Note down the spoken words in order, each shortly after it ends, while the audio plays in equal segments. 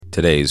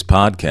Today's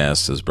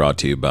podcast is brought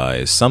to you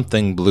by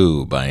Something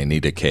Blue by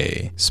Anita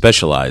Kay,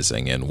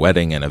 specializing in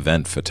wedding and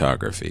event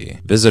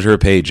photography. Visit her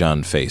page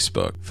on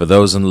Facebook. For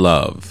those in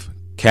love,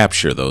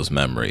 capture those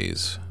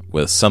memories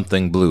with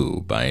Something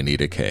Blue by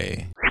Anita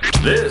Kay.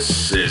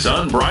 This is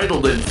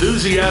Unbridled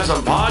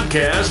Enthusiasm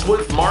Podcast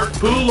with Mark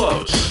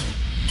Poulos.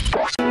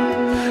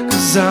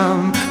 'Cause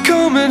I'm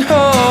coming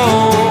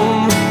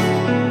home.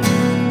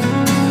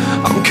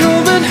 I'm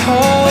coming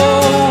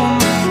home.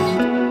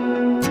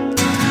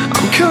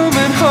 I'm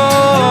coming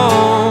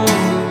home.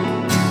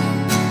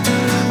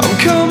 I'm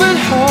coming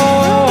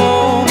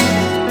home.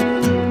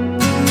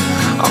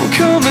 I'm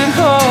coming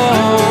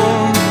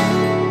home.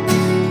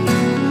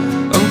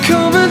 I'm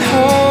coming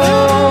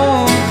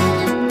home.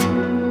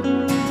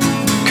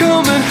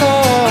 Coming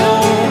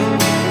home.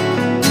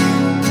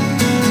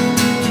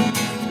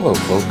 Hello,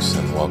 folks,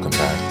 and welcome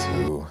back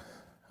to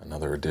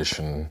another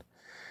edition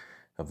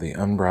of the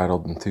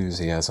Unbridled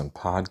Enthusiasm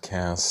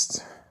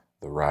Podcast,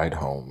 The Ride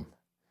Home.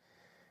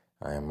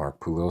 I am Mark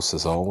Poulos,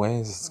 as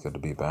always. It's good to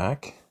be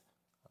back.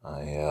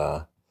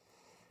 I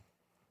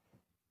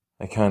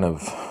kind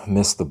of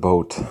missed the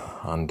boat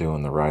on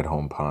doing the Ride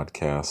Home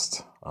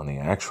podcast on the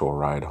actual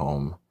ride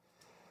home.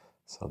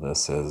 So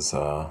this is,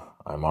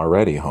 I'm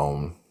already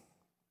home,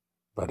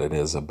 but it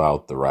is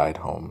about the ride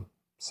home.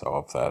 So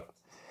if that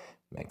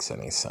makes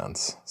any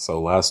sense. So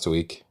last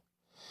week,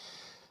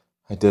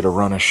 I did a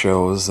run of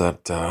shows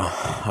that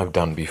I've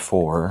done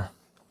before.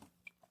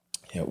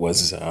 It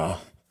was,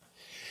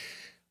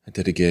 I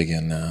did a gig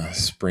in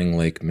Spring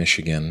Lake,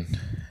 Michigan,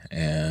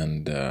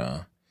 and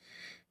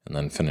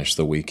then finished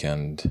the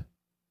weekend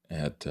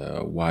at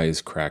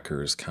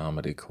Wisecrackers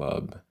Comedy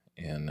Club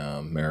in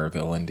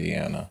Maryville,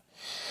 Indiana.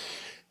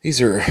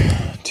 These are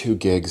two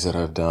gigs that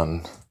I've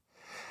done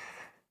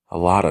a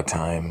lot of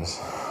times,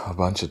 a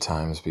bunch of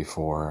times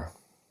before.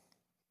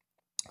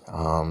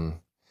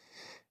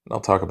 I'll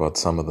talk about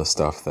some of the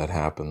stuff that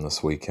happened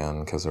this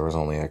weekend because there was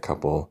only a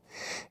couple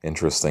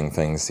interesting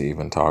things to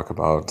even talk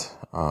about.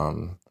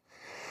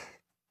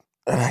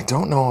 And I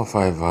don't know if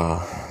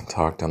I've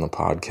talked on the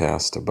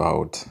podcast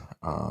about,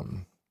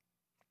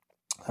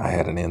 I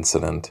had an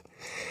incident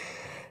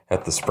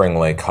at the Spring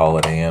Lake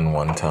Holiday Inn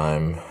one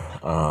time.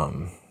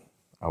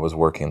 I was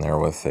working there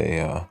with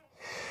a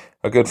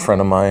good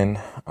friend of mine,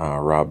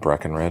 Rob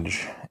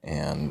Breckenridge,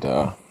 and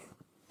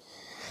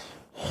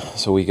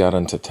so we got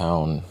into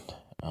town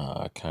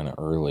kind of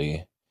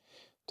early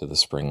to the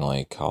Spring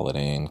Lake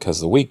Holiday Inn because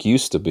the week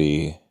used to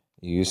be,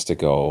 you used to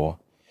go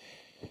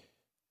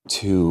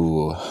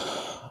to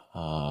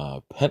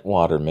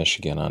Pentwater,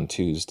 Michigan on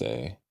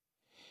Tuesday,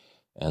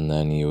 and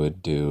then you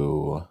would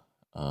do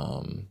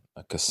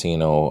a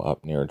casino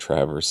up near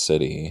Traverse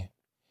City.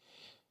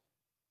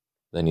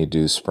 Then you'd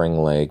do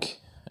Spring Lake,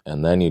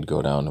 and then you'd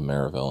go down to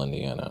Maryville,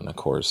 Indiana. And of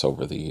course,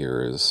 over the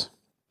years,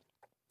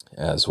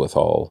 as with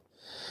all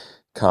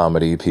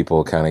comedy,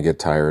 people kind of get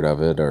tired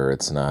of it, or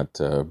it's not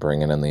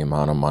bringing in the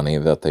amount of money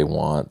that they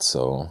want,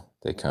 so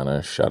they kind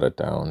of shut it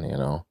down, you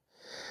know.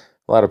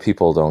 A lot of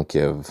people don't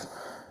give,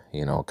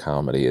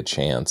 comedy a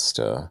chance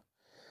to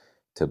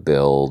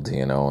build,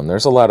 and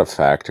there's a lot of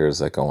factors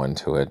that go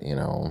into it,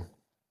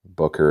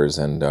 Bookers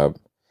end up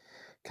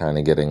kind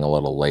of getting a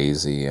little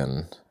lazy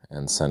and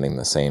sending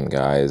the same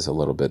guys a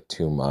little bit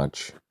too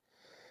much.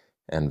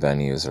 And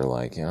venues are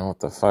like, what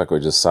the fuck? We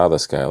just saw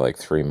this guy like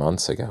 3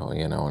 months ago,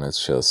 and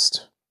it's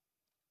just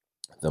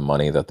the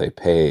money that they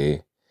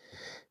pay.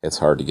 It's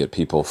hard to get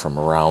people from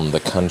around the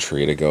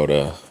country to go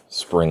to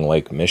Spring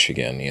Lake,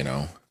 Michigan,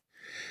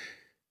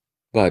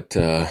 But,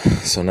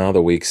 so now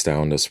the week's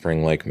down to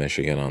Spring Lake,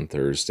 Michigan on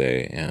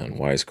Thursday and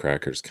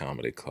Wisecrackers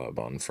Comedy Club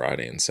on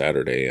Friday and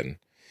Saturday. And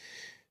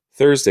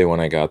Thursday when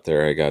I got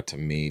there, I got to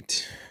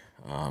meet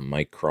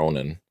Mike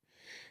Cronin.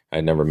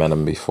 I'd never met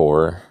him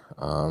before.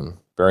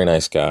 Very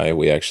nice guy.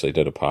 We actually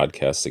did a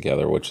podcast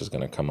together, which is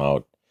going to come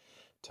out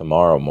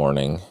tomorrow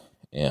morning.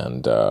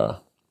 And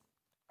it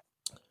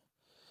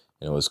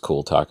was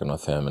cool talking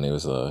with him, and he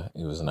was a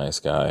nice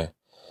guy.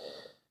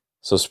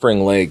 So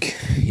Spring Lake,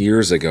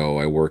 years ago,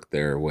 I worked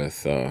there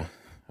with a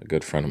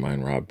good friend of mine,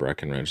 Rob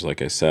Breckenridge,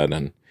 like I said.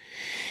 And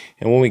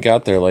when we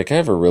got there, I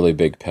have a really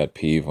big pet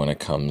peeve when it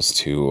comes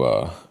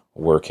to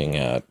working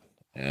at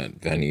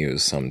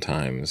venues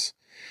sometimes.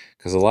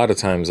 Because a lot of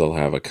times they'll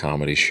have a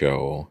comedy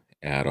show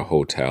at a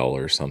hotel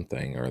or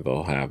something, or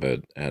they'll have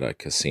it at a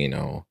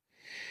casino.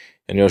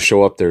 And you'll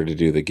show up there to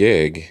do the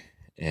gig,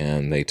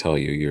 and they tell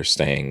you you're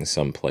staying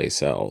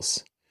someplace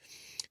else.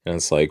 And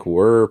it's like,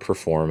 we're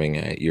performing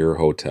at your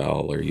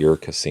hotel or your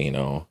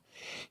casino,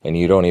 and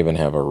you don't even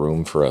have a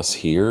room for us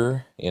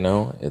here,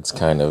 It's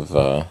kind of,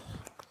 I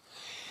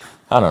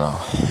don't know.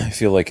 I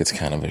feel like it's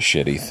kind of a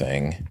shitty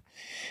thing.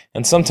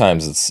 And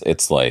sometimes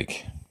it's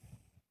like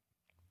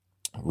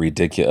a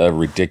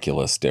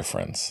ridiculous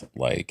difference.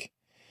 I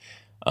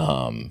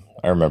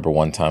remember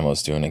one time I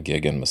was doing a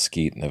gig in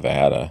Mesquite,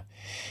 Nevada,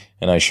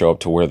 and I show up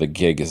to where the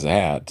gig is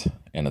at,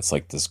 and it's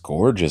like this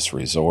gorgeous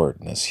resort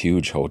and this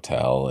huge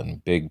hotel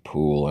and big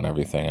pool and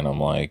everything. And I'm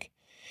like,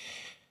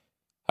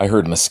 I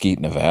heard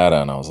Mesquite,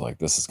 Nevada, and I was like,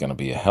 this is going to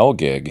be a hell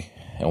gig.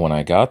 And when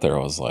I got there,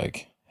 I was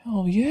like,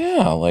 hell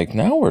yeah, like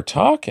now we're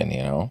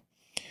talking,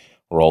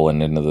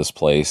 rolling into this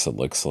place. It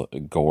looks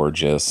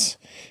gorgeous.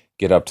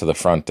 Get up to the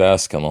front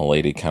desk, and the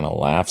lady kind of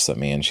laughs at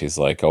me, and she's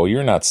like, oh,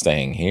 you're not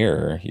staying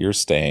here. You're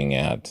staying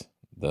at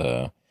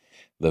the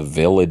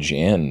Village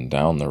Inn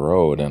down the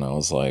road. And I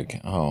was like,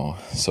 oh,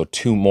 so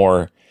two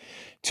more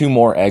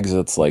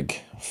exits,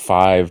 like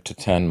 5 to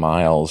 10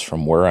 miles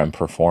from where I'm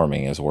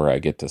performing is where I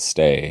get to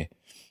stay.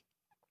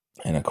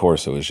 And of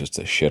course it was just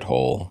a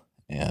shithole,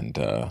 and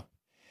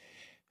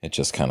it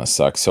just kind of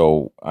sucked.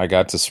 So I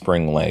got to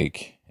Spring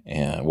Lake,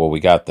 and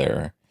we got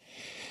there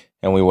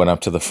and we went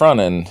up to the front,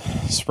 and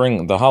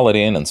the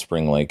Holiday Inn in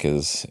Spring Lake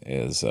is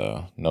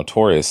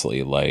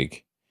notoriously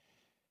like,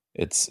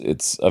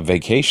 it's a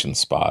vacation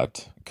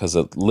spot because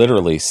it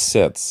literally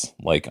sits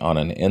like on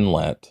an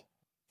inlet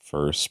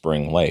for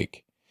Spring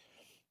Lake.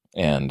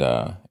 And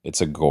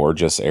it's a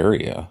gorgeous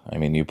area. I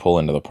mean, you pull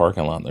into the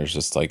parking lot, and there's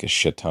just like a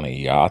shit ton of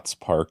yachts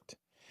parked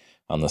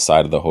on the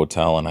side of the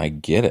hotel. And I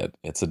get it.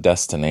 It's a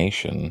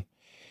destination.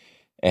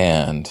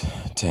 And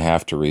to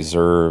have to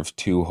reserve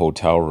 2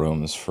 hotel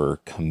rooms for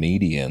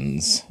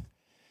comedians,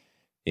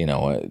 they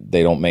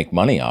don't make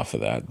money off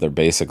of that. They're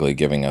basically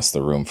giving us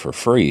the room for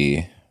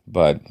free.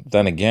 But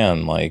then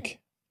again, like,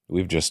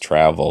 we've just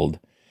traveled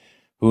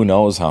who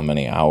knows how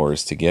many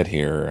hours to get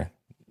here.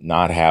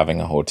 Not having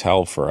a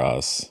hotel for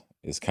us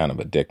is kind of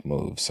a dick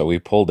move. So we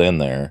pulled in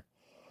there.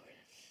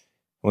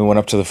 We went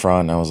up to the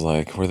front, and I was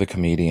like, we're the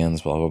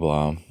comedians, blah, blah,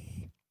 blah.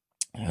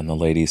 And the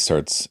lady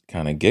starts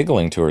kind of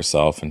giggling to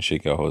herself, and she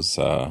goes,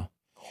 and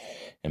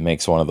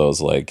makes one of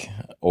those like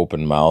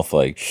open mouth,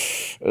 like,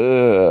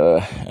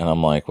 ugh. And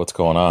I'm like, what's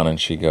going on? And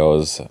she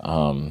goes,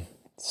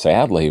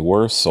 sadly,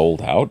 we're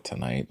sold out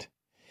tonight.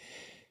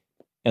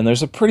 And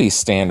there's a pretty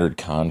standard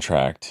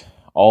contract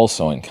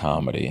also in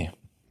comedy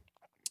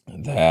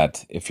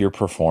that if you're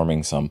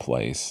performing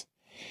someplace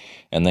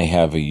and they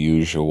have a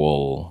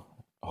usual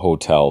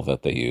hotel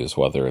that they use,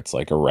 whether it's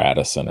like a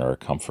Radisson or a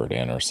Comfort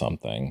Inn or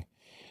something,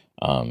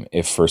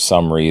 if for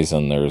some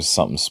reason there's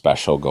something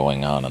special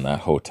going on and that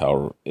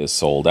hotel is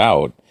sold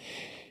out,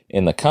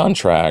 in the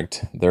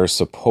contract, they're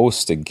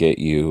supposed to get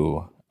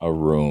you a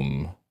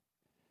room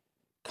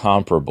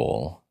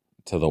comparable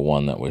to the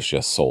one that was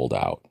just sold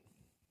out.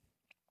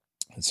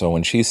 So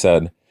when she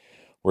said,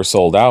 we're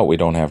sold out, we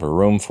don't have a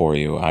room for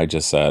you, I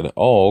just said,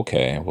 oh,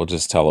 okay, well,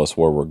 just tell us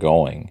where we're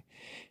going.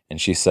 And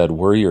she said,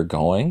 where you're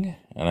going?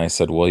 And I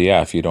said, well,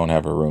 yeah, if you don't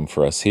have a room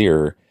for us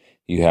here,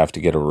 you have to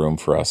get a room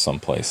for us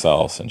someplace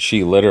else. And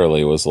she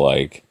literally was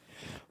like,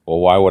 well,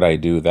 why would I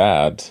do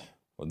that?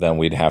 Then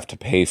we'd have to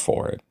pay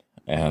for it.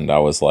 And I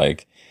was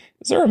like,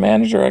 is there a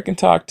manager I can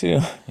talk to?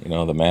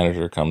 The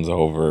manager comes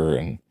over,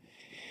 and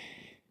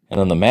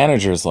then the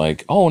manager's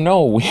like, oh,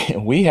 no,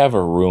 we have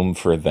a room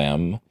for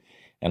them.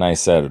 And I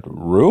said,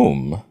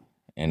 room?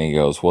 And he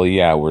goes, well,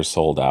 yeah, we're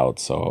sold out,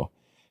 so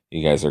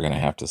you guys are going to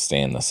have to stay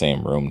in the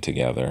same room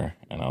together.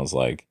 And I was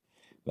like,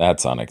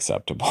 that's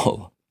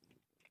unacceptable.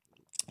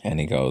 And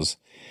he goes,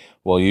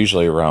 well,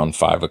 usually around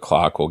 5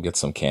 o'clock we'll get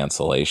some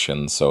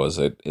cancellations. So is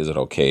it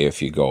okay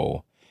if you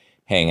go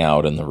hang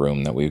out in the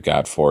room that we've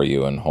got for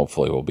you, and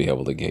hopefully we'll be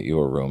able to get you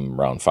a room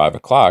around 5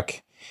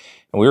 o'clock?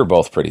 And we were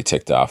both pretty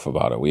ticked off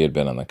about it. We had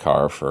been in the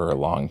car for a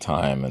long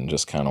time and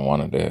just kind of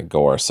wanted to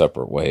go our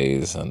separate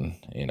ways and,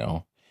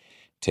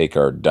 take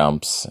our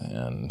dumps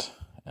and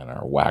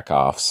our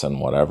whack-offs and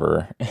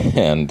whatever.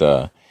 And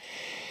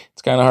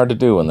it's kind of hard to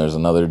do when there's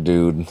another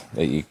dude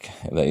that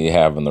you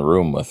have in the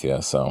room with you.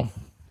 So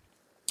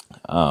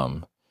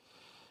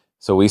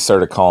we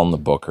started calling the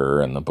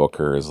booker, and the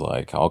booker is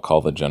like, I'll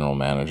call the general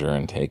manager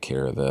and take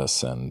care of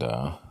this. And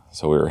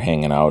so we were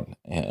hanging out.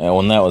 And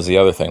when that was the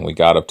other thing, we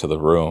got up to the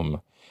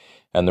room,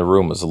 and the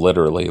room was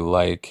literally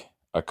like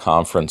a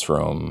conference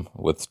room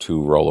with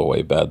 2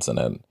 rollaway beds in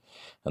it.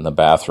 And the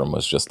bathroom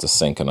was just a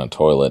sink and a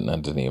toilet, and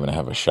it didn't even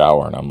have a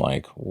shower. And I'm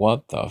like,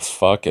 what the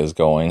fuck is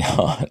going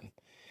on?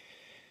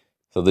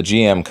 So the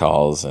GM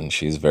calls, and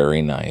she's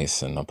very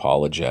nice and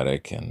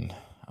apologetic. And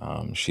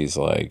she's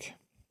like,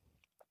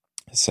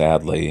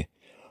 sadly,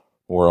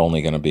 we're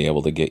only going to be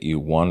able to get you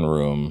one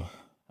room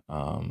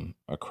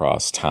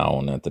across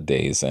town at the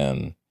Days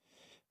Inn.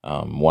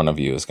 One of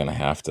you is going to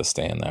have to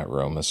stay in that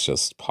room. It's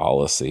just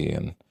policy.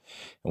 And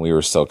we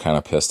were still kind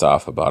of pissed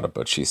off about it.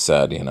 But she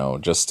said,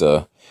 just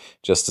to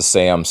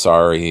say I'm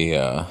sorry,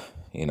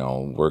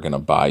 we're going to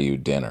buy you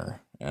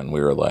dinner. And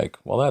we were like,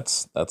 well,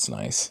 that's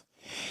nice.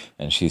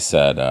 And she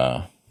said,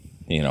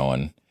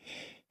 and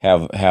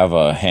have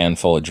a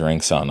handful of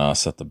drinks on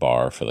us at the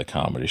bar for the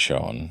comedy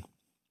show.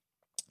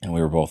 And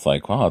we were both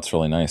like, wow, that's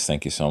really nice.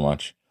 Thank you so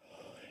much.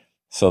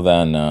 So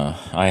then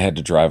I had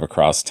to drive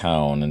across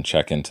town and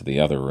check into the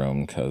other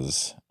room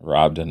because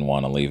Rob didn't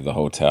want to leave the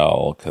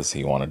hotel because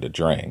he wanted to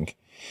drink.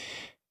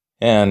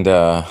 And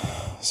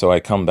so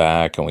I come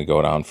back, and we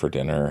go down for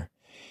dinner.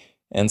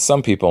 And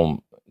some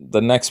people,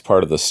 the next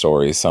part of the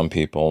story, some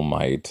people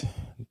might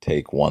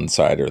take one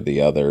side or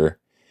the other.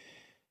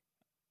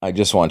 I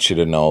just want you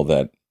to know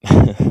that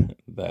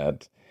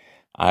that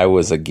I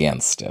was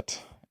against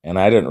it. And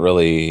I didn't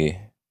really...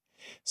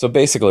 So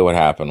basically what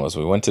happened was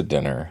we went to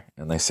dinner,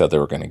 and they said they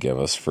were going to give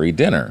us free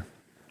dinner.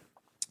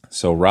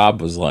 So Rob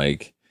was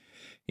like,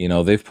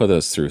 they've put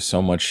us through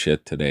so much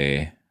shit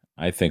today.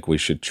 I think we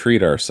should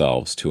treat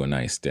ourselves to a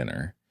nice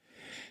dinner.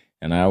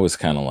 And I was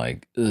kind of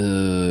like,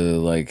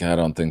 I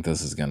don't think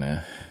this is going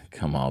to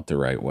come out the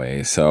right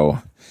way. So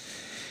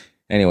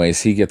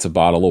anyways, he gets a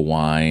bottle of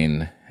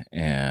wine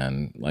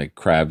and like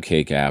crab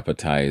cake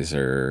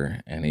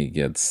appetizer, and he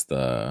gets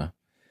the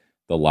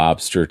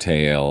lobster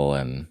tail,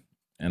 and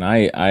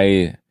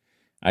I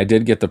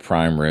did get the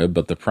prime rib,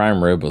 but the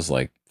prime rib was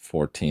like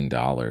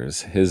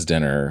 $14. His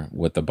dinner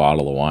with the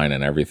bottle of wine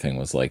and everything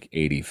was like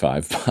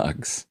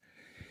 $85.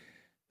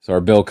 So our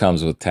bill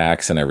comes with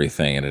tax and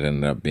everything, and it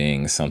ended up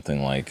being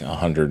something like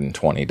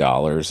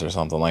 $120 or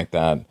something like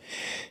that.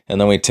 And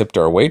then we tipped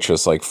our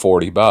waitress like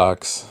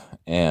 $40,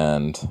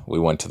 and we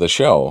went to the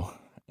show.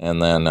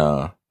 And then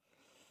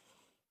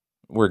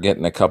we're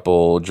getting a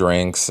couple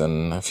drinks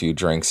and a few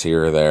drinks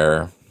here or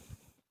there.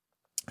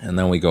 And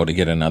then we go to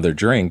get another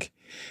drink.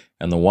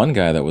 And the one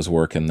guy that was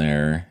working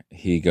there,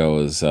 he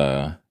goes,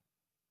 "That'll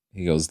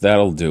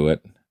do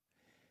it."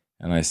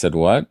 And I said,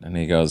 "What?" And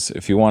he goes,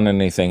 "If you want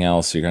anything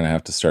else, you're going to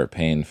have to start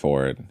paying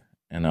for it."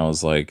 And I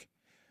was like,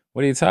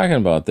 "What are you talking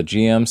about? The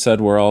GM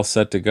said we're all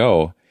set to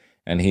go."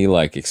 And he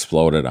like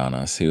exploded on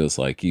us. He was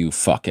like, "You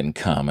fucking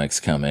comics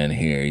come in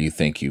here. You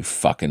think you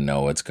fucking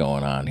know what's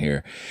going on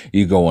here.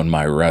 You go in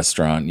my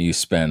restaurant and you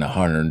spend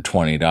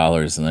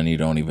 $120 and then you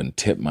don't even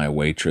tip my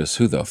waitress.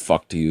 Who the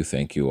fuck do you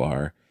think you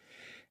are?"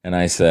 And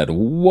I said,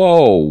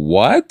 "Whoa,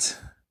 what?"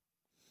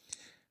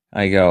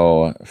 I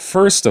go,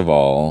 "First of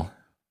all,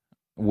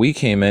 we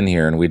came in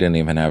here and we didn't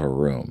even have a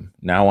room.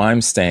 Now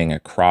I'm staying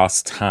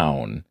across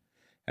town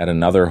at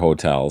another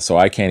hotel, so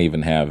I can't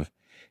even have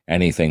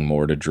anything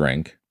more to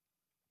drink."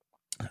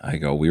 I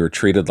go, "We were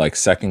treated like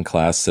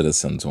second-class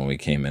citizens when we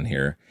came in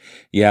here.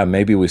 Yeah,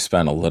 maybe we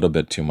spent a little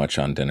bit too much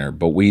on dinner,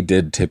 but we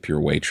did tip your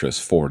waitress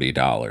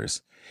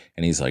 $40.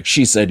 And he's like,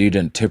 "She said you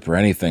didn't tip her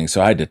anything,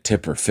 so I had to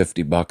tip her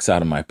 $50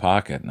 out of my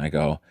pocket." And I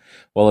go,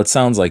 "Well, it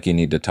sounds like you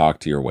need to talk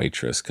to your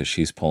waitress because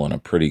she's pulling a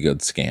pretty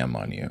good scam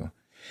on you."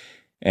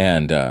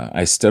 And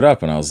I stood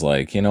up and I was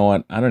like, "You know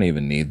what? I don't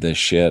even need this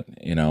shit,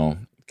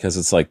 because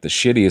it's like the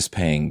shittiest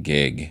paying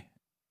gig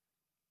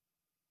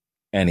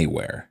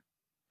anywhere.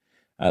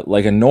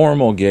 Like a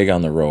normal gig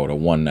on the road, a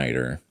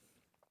one-nighter,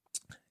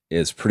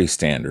 is pretty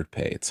standard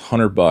pay. It's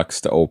 $100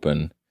 to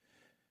open,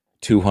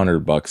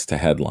 $200 to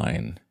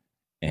headline,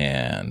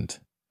 and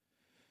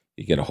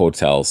you get a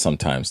hotel,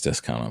 sometimes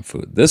discount on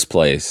food. This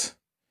place,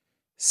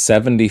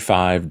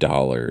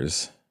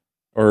 $75,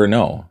 or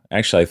no,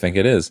 actually I think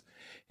it is.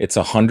 It's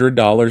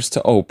 $100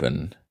 to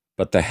open,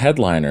 but the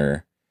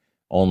headliner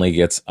only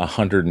gets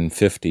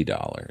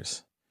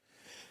 $150.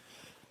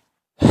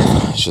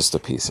 It's just a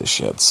piece of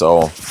shit.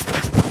 So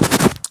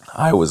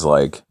I was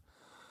like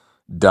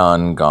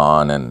done,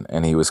 gone,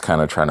 and he was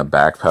kind of trying to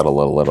backpedal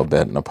a little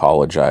bit and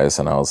apologize.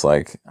 And I was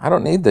like, "I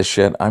don't need this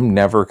shit. I'm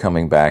never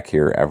coming back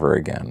here ever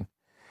again."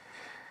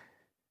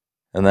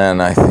 And then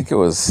I think it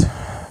was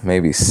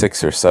maybe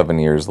 6 or 7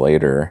 years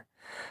later,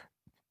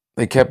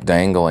 they kept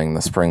dangling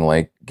the Spring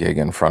Lake gig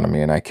in front of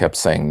me, and I kept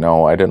saying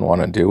no, I didn't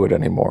want to do it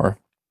anymore.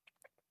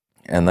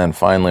 And then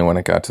finally, when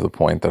it got to the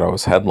point that I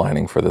was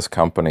headlining for this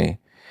company,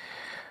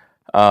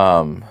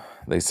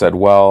 they said,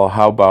 "Well,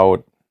 how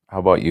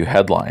about you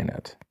headline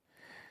it?"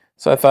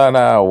 So I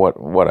thought,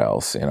 what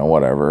else,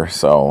 whatever.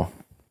 So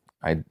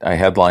I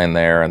headlined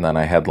there, and then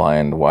I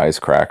headlined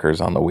Wisecrackers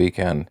on the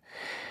weekend.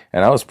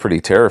 And I was pretty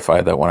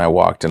terrified that when I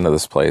walked into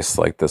this place,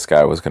 like this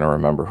guy was going to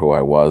remember who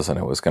I was and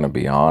it was going to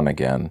be on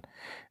again.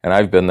 And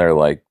I've been there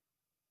like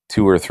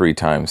 2 or 3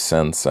 times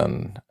since,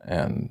 and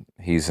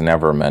he's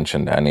never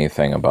mentioned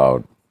anything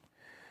about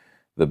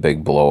the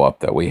big blow up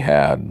that we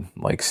had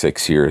like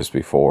 6 years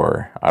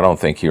before. I don't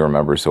think he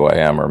remembers who I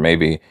am, or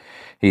maybe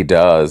he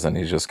does and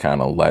he's just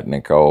kind of letting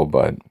it go.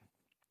 But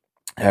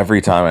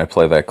every time I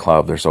play that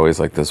club, there's always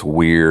like this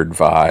weird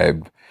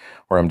vibe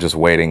where I'm just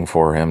waiting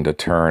for him to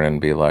turn and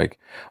be like,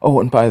 "Oh,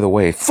 and by the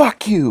way,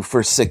 fuck you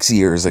for 6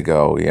 years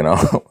ago,"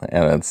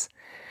 and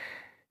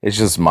it's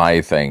just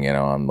my thing,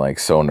 I'm like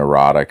so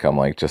neurotic. I'm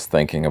like just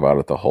thinking about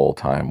it the whole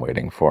time,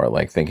 waiting for it,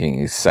 like thinking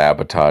he's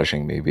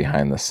sabotaging me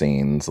behind the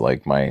scenes.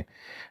 Like I'm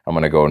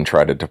going to go and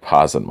try to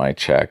deposit my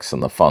checks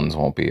and the funds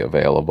won't be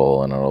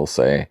available. And it'll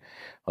say,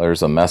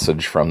 there's a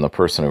message from the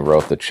person who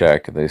wrote the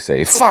check. They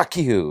say, "Fuck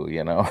you,"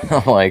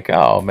 I'm like,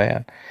 oh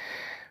man,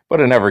 but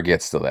it never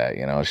gets to that.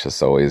 It's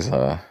just always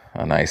a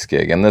nice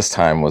gig. And this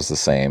time was the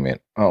same.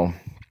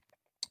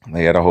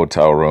 They had a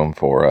hotel room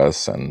for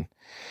us, and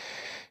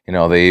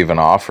they even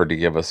offered to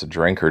give us a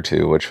drink or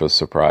two, which was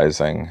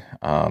surprising.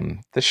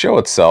 The show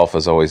itself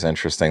is always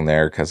interesting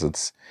there because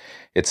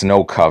it's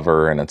no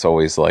cover, and it's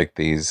always like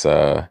these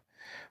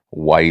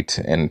white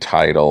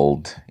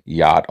entitled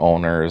yacht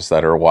owners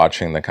that are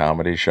watching the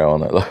comedy show,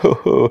 and they're like,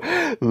 "Oh,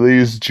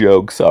 these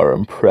jokes are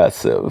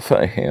impressive,"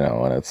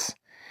 and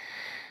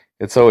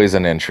it's always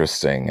an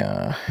interesting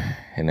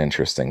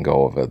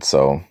go of it.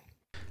 So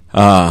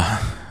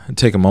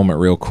Take a moment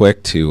real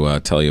quick to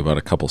tell you about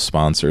a couple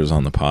sponsors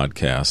on the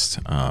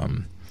podcast.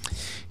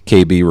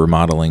 KB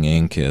Remodeling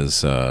Inc.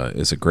 is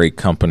a great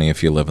company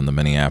if you live in the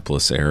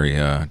Minneapolis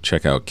area.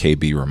 Check out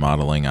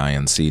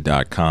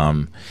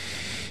kbremodelinginc.com.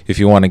 If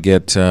you want to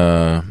get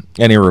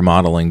any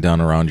remodeling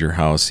done around your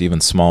house, even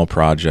small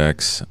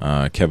projects,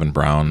 Kevin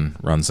Brown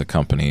runs the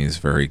company. He's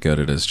very good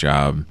at his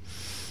job.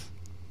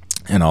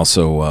 And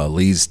also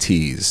Lee's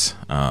Tees.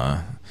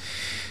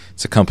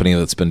 It's a company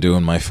that's been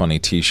doing my funny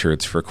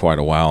t-shirts for quite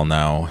a while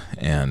now,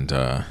 and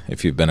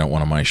if you've been at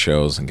one of my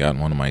shows and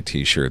gotten one of my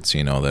t-shirts,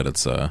 you know that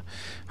it's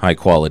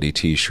high-quality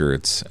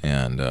t-shirts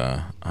and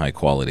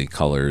high-quality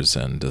colors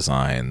and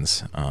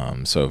designs.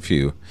 So if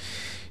you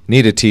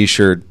need a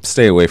t-shirt,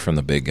 stay away from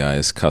the big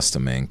guys,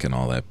 custom ink and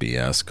all that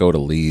BS. Go to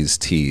Lee's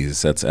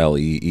Tees, that's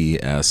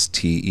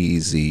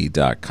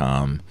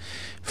LEESTEZ.com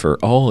for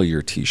all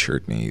your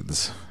t-shirt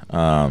needs.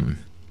 And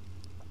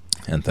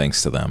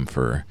thanks to them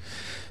for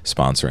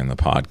sponsoring the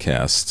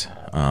podcast.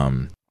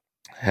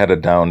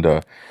 Headed down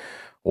to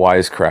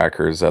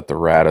Wisecrackers at the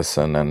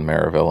Radisson in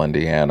Maryville,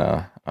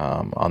 Indiana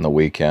on the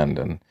weekend,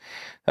 and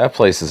that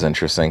place is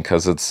interesting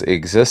because it's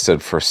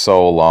existed for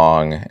so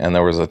long, and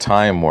there was a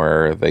time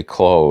where they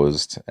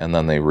closed and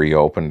then they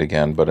reopened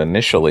again, but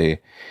initially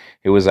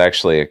it was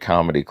actually a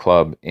comedy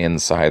club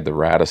inside the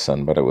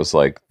Radisson, but it was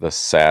like the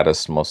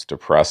saddest, most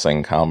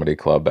depressing comedy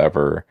club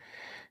ever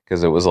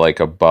because it was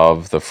like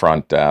above the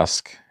front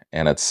desk,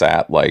 and it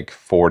sat like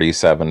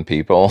 47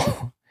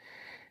 people,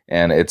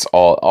 and it's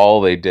all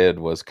they did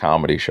was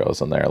comedy shows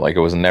in there. Like,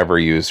 it was never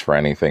used for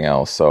anything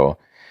else. So,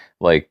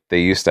 like,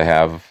 they used to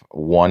have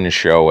one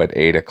show at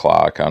 8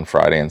 o'clock on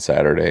Friday and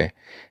Saturday,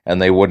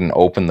 and they wouldn't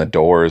open the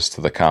doors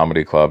to the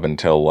comedy club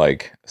until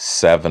like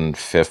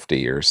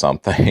 7:50 or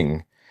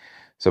something.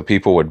 So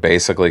people would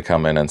basically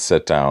come in and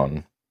sit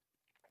down.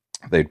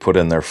 They'd put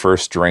in their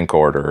first drink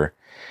order,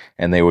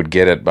 and they would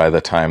get it by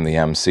the time the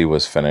MC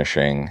was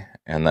finishing.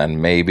 And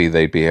then maybe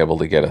they'd be able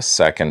to get a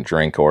second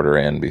drink order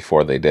in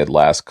before they did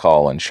last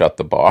call and shut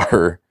the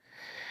bar.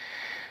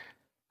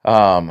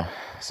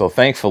 So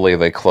thankfully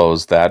they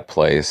closed that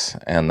place.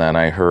 And then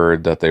I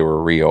heard that they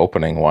were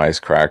reopening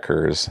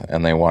Wisecrackers,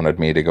 and they wanted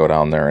me to go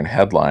down there and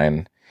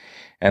headline.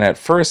 And at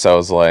first I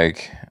was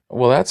like,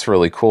 well, that's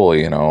really cool,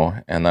 you know.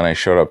 And then I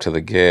showed up to the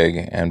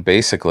gig, and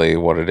basically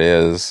what it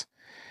is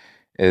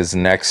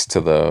next to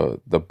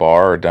the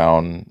bar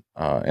down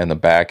in the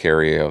back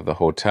area of the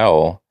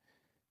hotel,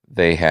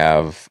 they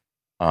have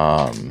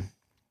a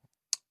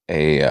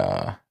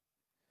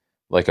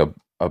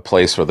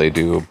place where they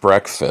do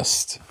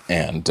breakfast,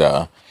 and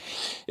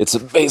it's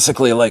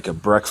basically like a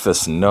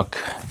breakfast nook.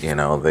 You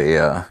know,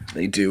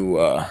 they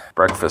do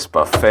breakfast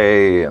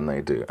buffet, and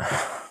they do.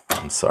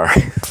 I'm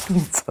sorry,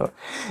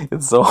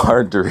 it's so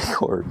hard to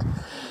record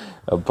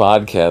a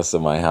podcast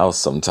in my house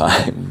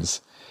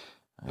sometimes.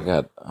 I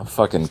got a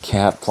fucking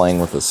cat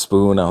playing with a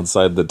spoon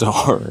outside the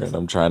door, and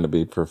I'm trying to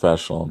be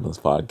professional in this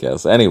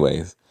podcast.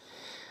 Anyways.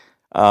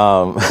 It's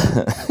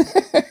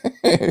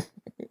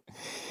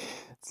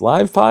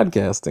live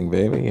podcasting,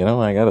 baby. You know,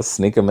 I gotta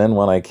sneak them in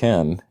when I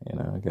can. You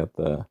know, I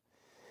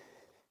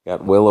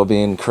got Willow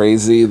being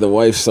crazy. The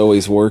wife's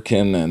always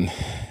working, and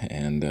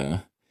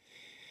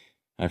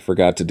I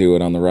forgot to do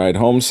it on the ride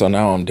home, so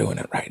now I'm doing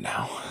it right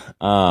now.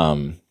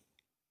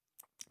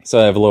 So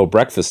I have a little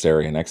breakfast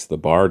area next to the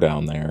bar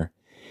down there,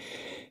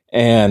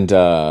 and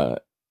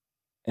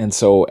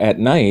so at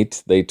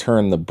night, they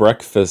turn the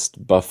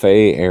breakfast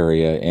buffet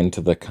area into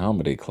the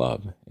comedy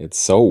club. It's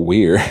so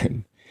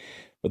weird.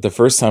 But the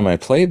first time I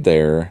played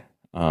there,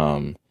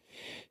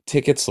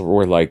 tickets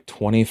were like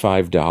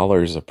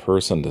 $25 a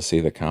person to see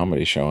the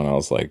comedy show. And I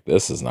was like,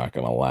 this is not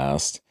going to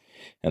last.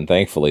 And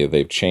thankfully,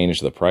 they've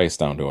changed the price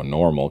down to a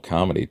normal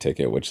comedy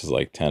ticket, which is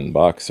like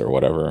 $10 or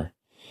whatever.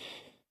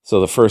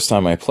 So the first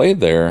time I played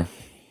there,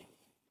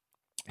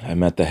 I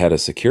met the head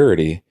of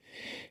security.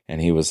 And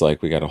he was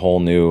like, we got a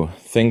whole new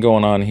thing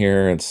going on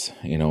here. It's,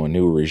 you know, a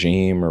new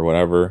regime or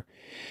whatever.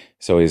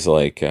 So he's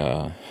like,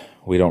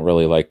 we don't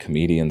really like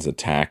comedians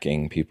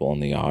attacking people in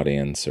the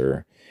audience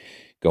or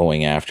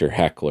going after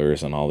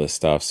hecklers and all this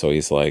stuff. So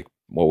he's like,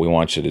 what we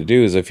want you to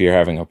do is if you're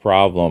having a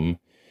problem,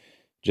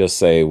 just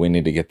say, we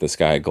need to get this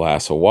guy a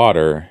glass of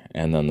water.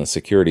 And then the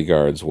security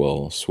guards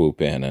will swoop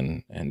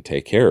in and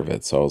take care of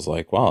it. So I was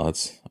like, wow,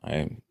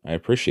 I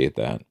appreciate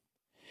that.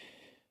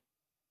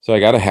 So I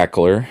got a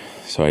heckler,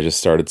 so I just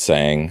started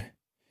saying,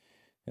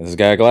 get this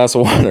guy a glass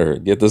of water,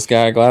 get this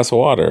guy a glass of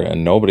water,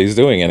 and nobody's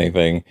doing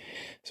anything.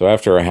 So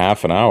after a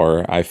half an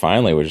hour, I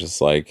finally was just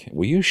like,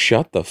 will you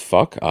shut the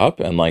fuck up?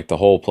 And like the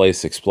whole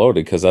place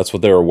exploded because that's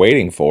what they were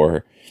waiting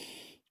for.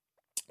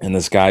 And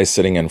this guy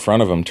sitting in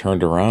front of him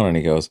turned around and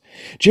he goes,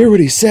 did you hear what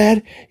he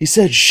said? He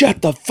said,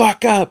 shut the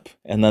fuck up.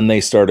 And then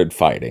they started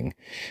fighting.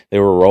 They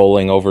were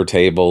rolling over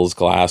tables,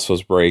 glass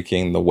was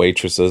breaking, the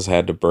waitresses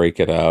had to break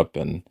it up,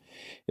 and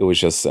it was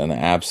just an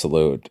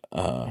absolute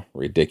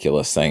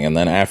ridiculous thing. And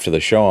then after the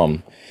show,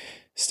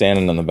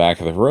 standing in the back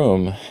of the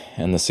room,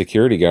 and the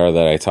security guard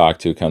that I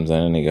talked to comes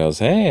in and he goes,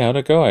 "Hey, how'd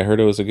it go? I heard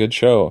it was a good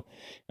show."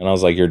 And I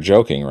was like, "You're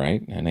joking,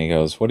 right?" And he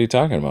goes, "What are you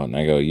talking about?" And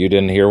I go, "You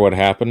didn't hear what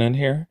happened in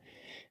here?"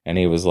 And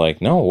he was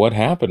like, "No, what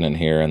happened in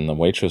here?" And the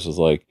waitress was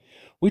like,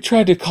 "We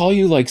tried to call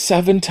you like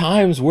 7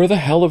 times. Where the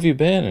hell have you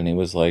been?" And he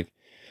was like,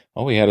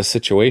 "Oh, we had a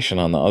situation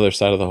on the other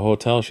side of the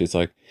hotel." She's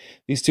like,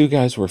 "These two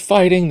guys were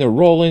fighting. They're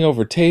rolling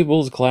over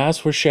tables.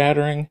 Glass was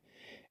shattering."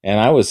 And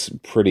I was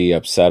pretty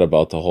upset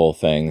about the whole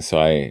thing. So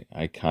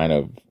I kind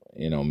of,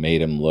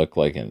 made him look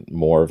like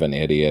more of an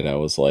idiot. I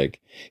was like,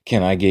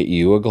 "Can I get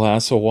you a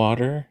glass of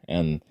water?"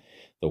 And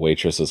the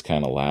waitresses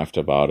kind of laughed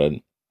about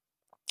it.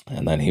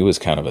 And then he was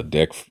kind of a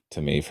dick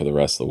to me for the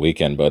rest of the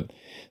weekend. But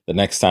the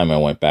next time I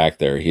went back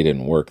there, he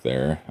didn't work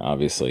there.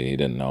 Obviously, he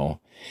didn't know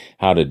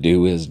how to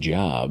do his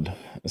job.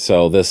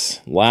 So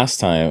this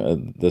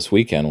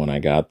weekend when I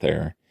got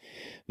there,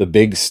 the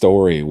big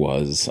story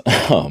was,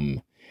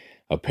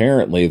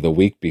 apparently the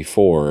week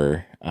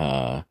before,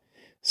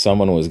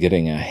 someone was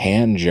getting a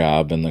hand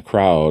job in the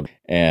crowd,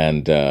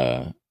 and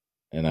I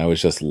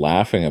was just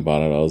laughing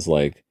about it. I was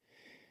like,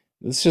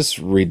 "It's just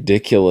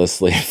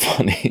ridiculously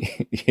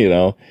funny,"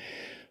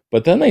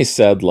 But then they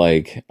said,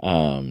 like,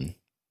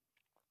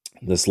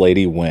 this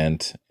lady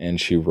went and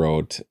she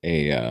wrote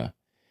a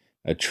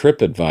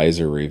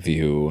TripAdvisor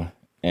review,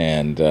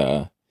 and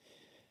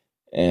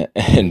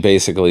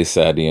basically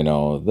said,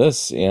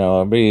 this,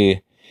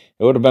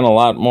 it would have been a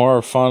lot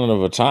more fun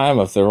of a time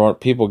if there weren't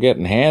people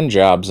getting hand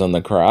jobs in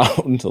the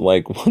crowd.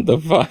 Like, what the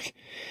fuck?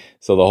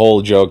 So the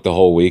whole joke the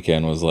whole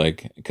weekend was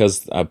like,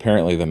 because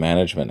apparently the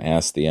management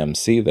asked the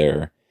MC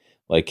there,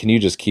 like, "Can you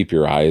just keep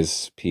your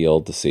eyes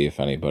peeled to see if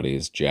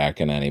anybody's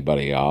jacking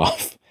anybody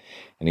off?"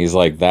 And he's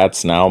like,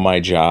 "That's now my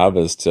job,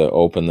 is to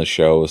open the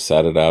show,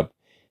 set it up,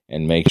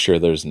 and make sure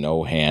there's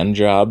no hand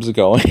jobs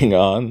going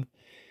on."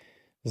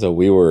 So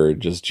we were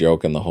just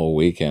joking the whole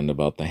weekend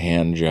about the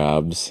hand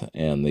jobs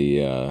and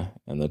the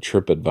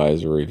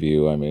TripAdvisor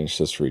review. I mean, it's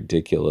just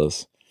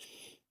ridiculous.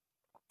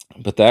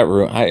 But that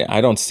room,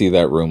 I don't see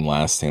that room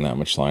lasting that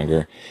much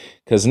longer,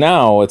 because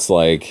now it's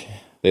like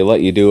they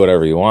let you do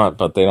whatever you want,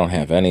 but they don't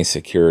have any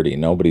security.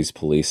 Nobody's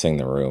policing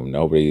the room.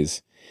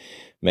 Nobody's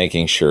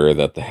making sure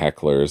that the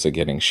hecklers are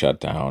getting shut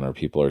down or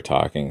people are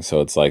talking.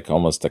 So it's like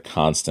almost a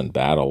constant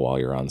battle while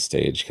you're on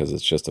stage, because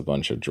it's just a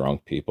bunch of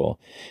drunk people.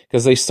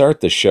 Because they start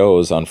the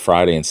shows on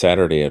Friday and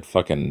Saturday at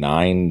fucking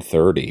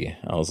 9:30.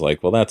 I was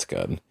like, well, that's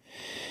good.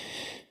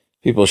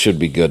 People should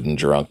be good and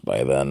drunk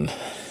by then.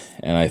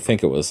 And I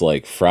think it was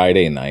like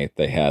Friday night,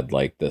 they had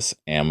like this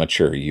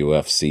amateur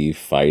UFC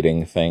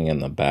fighting thing in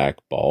the back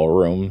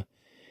ballroom.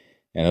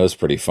 And it was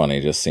pretty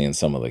funny just seeing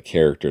some of the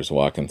characters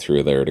walking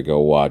through there to go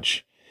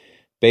watch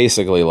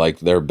basically like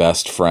their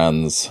best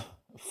friends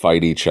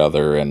fight each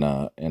other in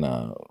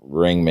a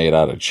ring made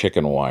out of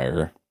chicken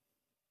wire.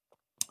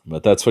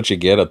 But that's what you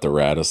get at the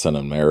Radisson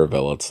in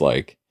Maryville. It's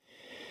like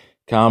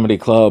comedy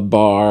club,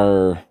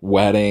 bar,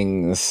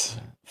 weddings,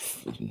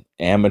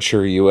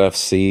 amateur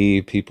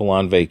UFC, people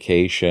on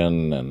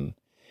vacation, and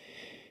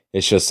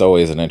it's just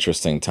always an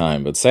interesting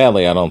time. But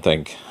sadly, I don't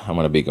think I'm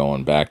going to be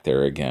going back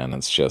there again.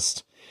 It's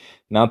just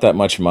not that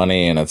much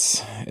money, and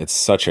it's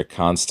such a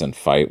constant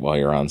fight while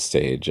you're on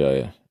stage.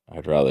 I'd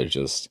rather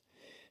just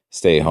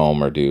stay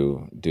home or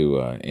do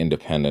an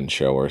independent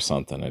show or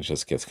something. It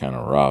just gets kind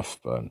of rough.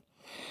 But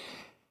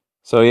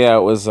so yeah,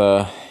 it was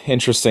a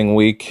interesting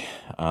week.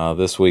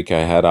 This week I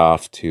head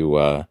off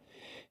to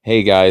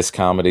Hey Guys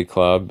Comedy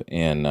Club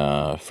in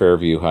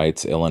Fairview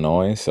Heights,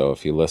 Illinois. So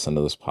if you listen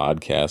to this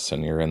podcast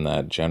and you're in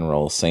that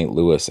general St.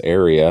 Louis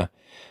area,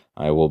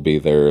 I will be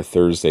there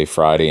Thursday,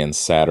 Friday, and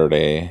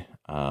Saturday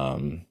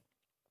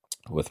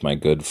with my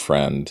good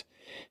friend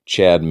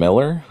Chad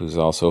Miller, who's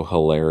also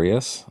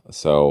hilarious.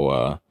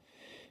 So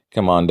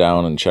come on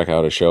down and check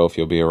out a show if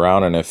you'll be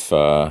around. And if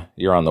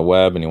you're on the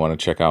web and you want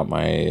to check out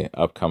my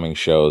upcoming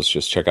shows,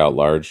 just check out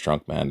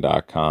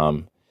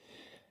largedrunkman.com,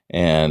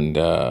 and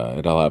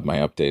it'll have my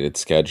updated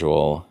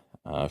schedule.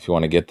 If you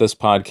want to get this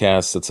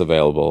podcast, it's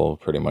available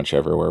pretty much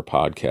everywhere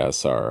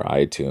podcasts are: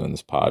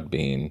 iTunes,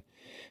 Podbean,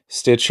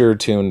 Stitcher,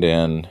 Tuned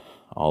In,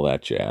 all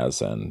that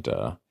jazz. And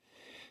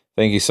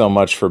thank you so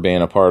much for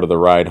being a part of the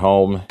ride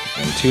home,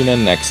 and tune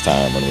in next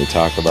time when we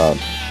talk about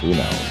who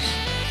knows.